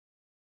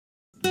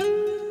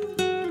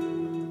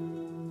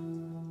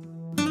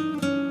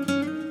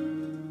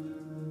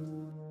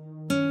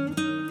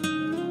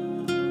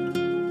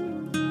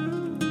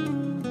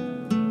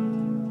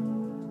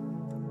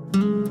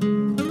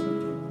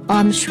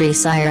Om Shri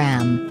Sai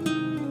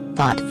Ram.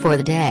 Thought for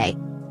the day.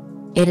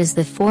 It is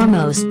the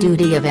foremost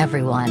duty of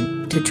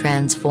everyone to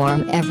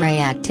transform every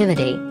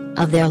activity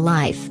of their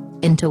life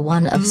into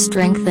one of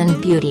strength and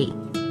beauty.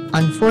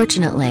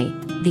 Unfortunately,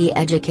 the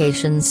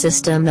education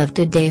system of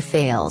today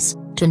fails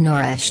to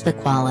nourish the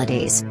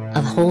qualities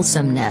of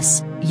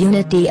wholesomeness,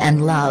 unity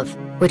and love,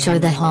 which are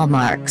the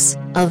hallmarks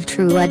of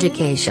true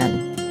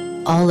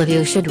education. All of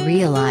you should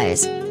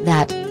realize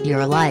that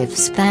your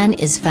lifespan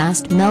is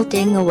fast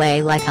melting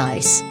away like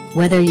ice,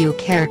 whether you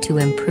care to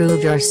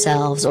improve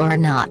yourselves or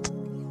not.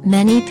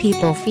 Many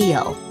people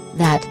feel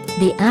that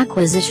the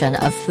acquisition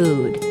of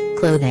food,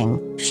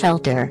 clothing,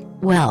 shelter,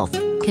 wealth,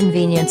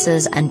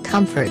 conveniences and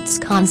comforts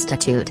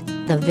constitute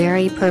the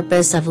very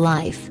purpose of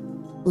life.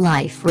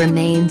 Life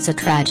remains a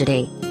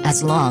tragedy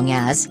as long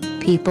as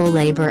people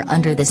labor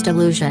under this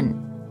delusion.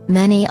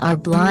 Many are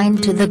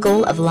blind to the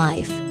goal of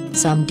life,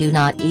 some do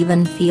not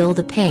even feel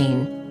the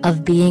pain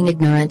of being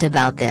ignorant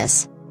about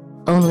this.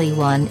 Only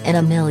 1 in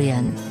a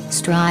million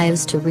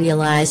strives to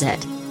realize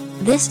it.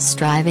 This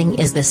striving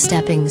is the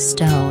stepping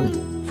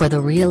stone for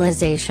the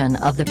realization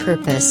of the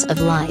purpose of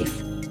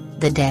life.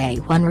 The day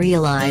one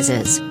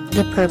realizes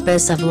the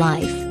purpose of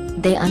life,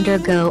 they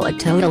undergo a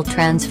total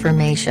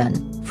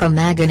transformation, from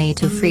agony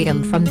to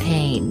freedom from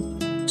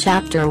pain.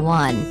 Chapter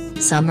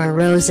 1, Summer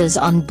Roses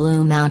on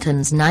Blue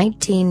Mountains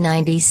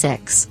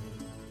 1996.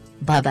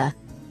 Bubba.